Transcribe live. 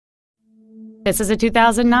This is a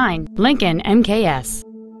 2009 Lincoln MKS.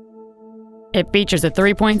 It features a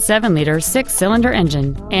 3.7-liter six-cylinder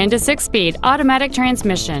engine and a 6-speed automatic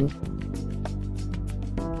transmission.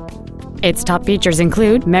 Its top features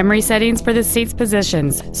include memory settings for the seat's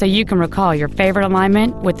positions, so you can recall your favorite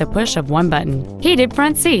alignment with the push of one button, heated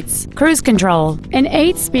front seats, cruise control, an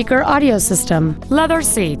 8-speaker audio system, leather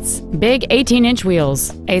seats, big 18-inch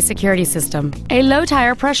wheels, a security system, a low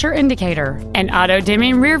tire pressure indicator, an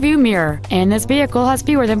auto-dimming rear-view mirror, and this vehicle has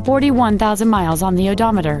fewer than 41,000 miles on the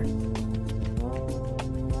odometer.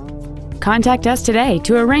 Contact us today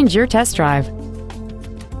to arrange your test drive.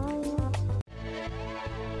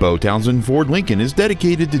 Beau Townsend Ford Lincoln is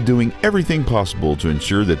dedicated to doing everything possible to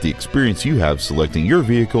ensure that the experience you have selecting your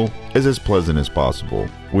vehicle is as pleasant as possible.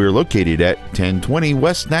 We are located at 1020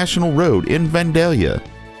 West National Road in Vandalia.